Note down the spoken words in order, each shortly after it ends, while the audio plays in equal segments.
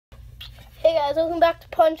Hey guys, welcome back to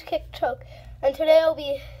Punch, Kick, Choke, and today I'll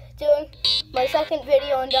be doing my second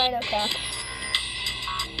video on Dino Craft.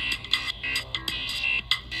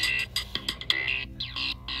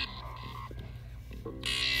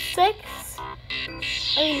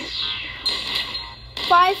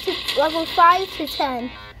 Level 5 to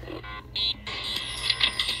 10.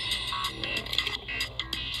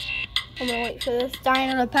 I'm gonna wait for this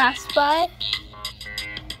dino to pass by.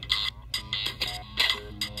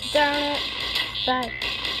 Darn it. Die.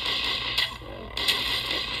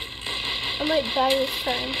 I might die this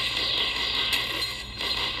time.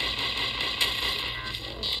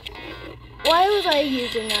 Why was I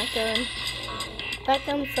using that gun? That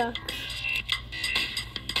gun sucks.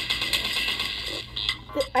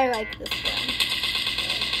 I like this gun.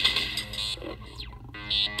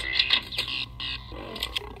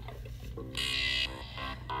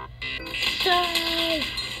 Die!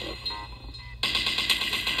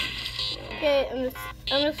 Okay,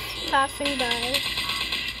 I'm just passing by.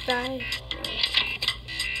 Die.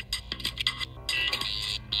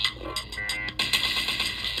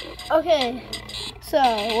 Okay, so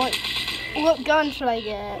what gun should I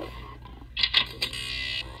get?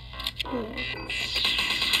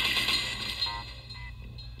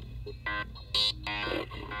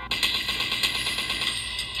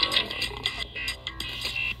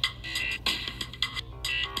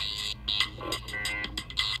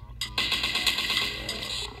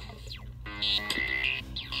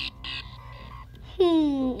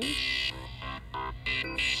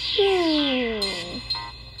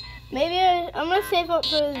 Maybe I'm gonna save up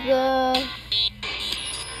for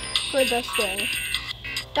this thing.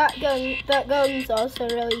 That gun's also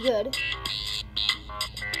really good.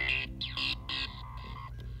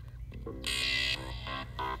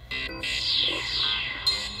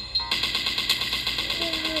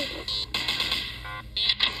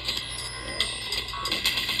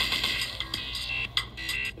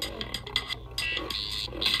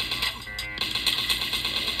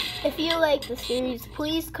 If you like the series,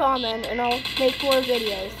 please comment and I'll make more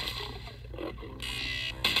videos.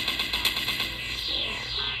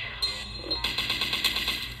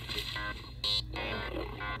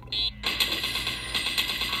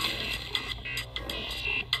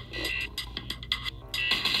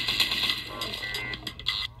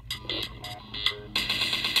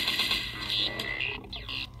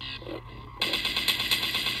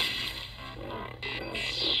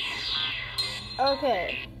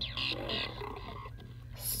 Okay.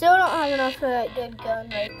 Still don't have enough for that good gun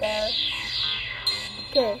right there.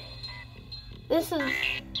 Okay. This is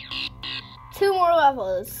 2 more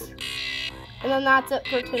levels. And then that's it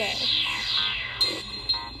for today.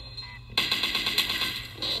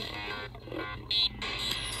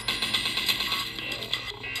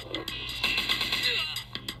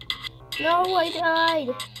 No, I died.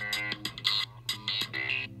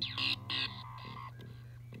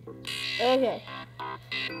 Okay.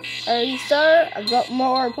 Already start. I've got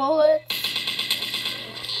more bullets.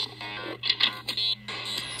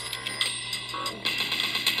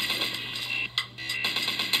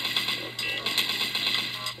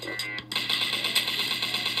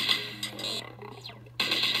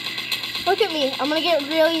 Look at me. I'm gonna get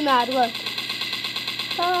really mad. Look.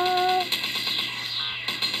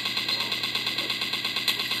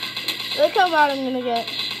 Look how mad I'm gonna get.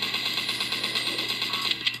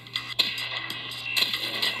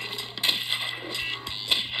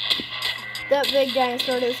 That big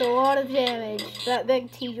dinosaur does a lot of damage. That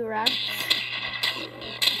big T-Rex.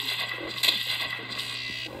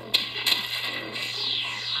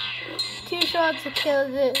 Two shots to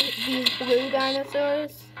kill these blue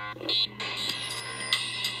dinosaurs.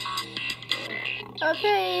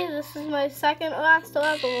 Okay, this is my second last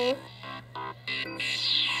level.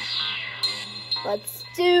 Let's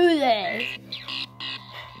do this.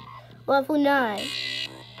 Level 9.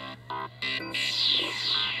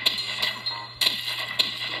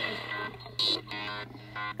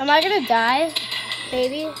 Am I gonna die?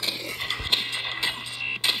 Maybe.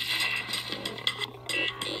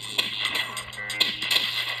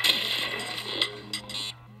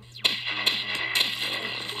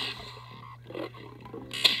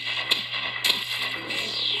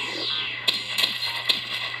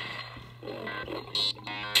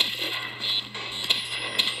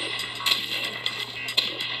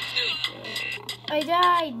 I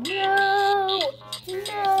died. No!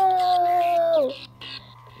 No!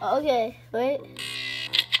 Okay, wait.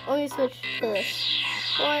 Let me switch to this.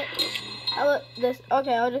 What? How about this?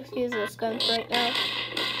 Okay, I'll just use this gun for right now.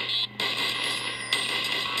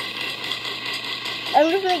 I'm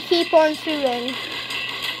just gonna keep on shooting.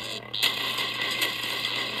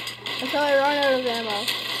 until I run out of ammo.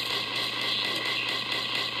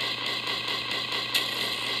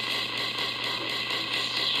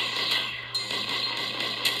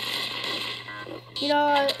 You know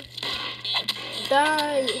what?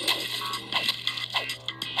 Die.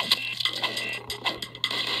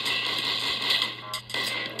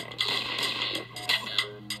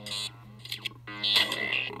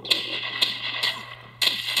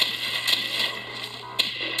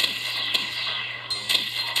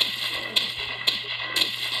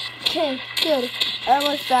 Okay, good. I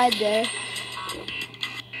almost died there.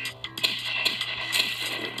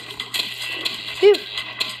 Phew.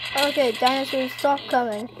 Okay, dinosaurs, stop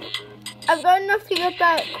coming. I've got enough to get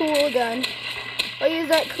that cool gun. I'll use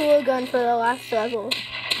that cool gun for the last level.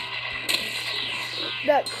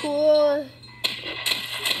 That cool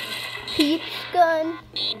peach gun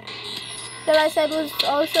that I said was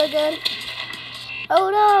also good. Oh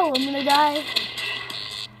no, I'm gonna die.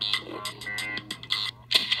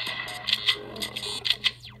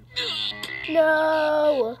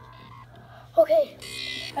 No. Okay,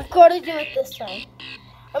 I've got to do it this time.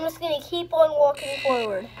 I'm just gonna keep on walking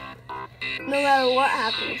forward. No matter what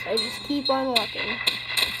happens, I just keep on walking.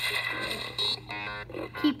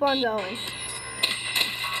 Keep on going.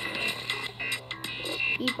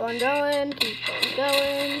 Keep on going, keep on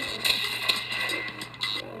going.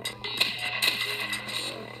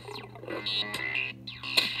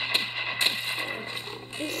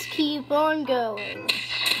 Just keep on going.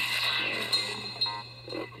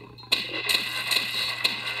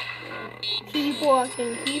 Keep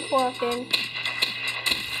walking, keep walking.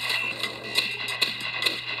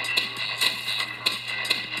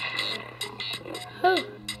 Oh.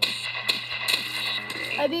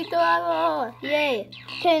 I beat the level! Yay!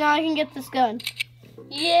 Okay, now I can get this gun.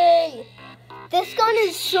 Yay! This gun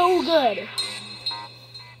is so good.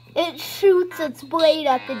 It shoots its blade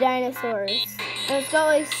at the dinosaurs. And it's got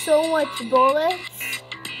like so much bullets.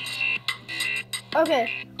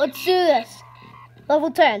 Okay, let's do this.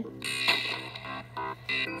 Level 10.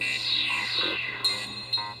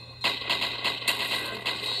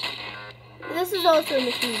 This is also a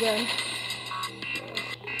machine gun.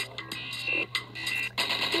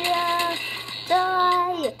 Yeah,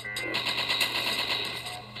 die!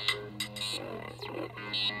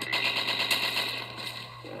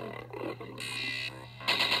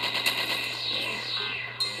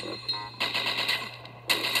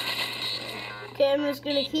 Okay, I'm just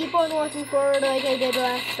gonna keep on walking forward like I did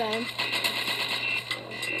last time.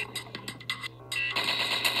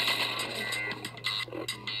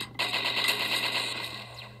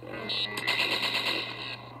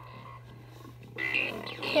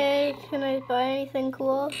 Okay, can I buy anything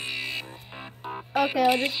cool? Okay,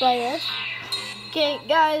 I'll just buy this. Okay,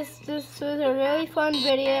 guys, this was a really fun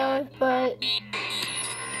video, but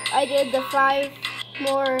I did the five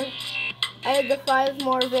more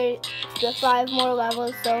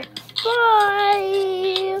levels, so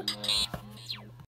bye!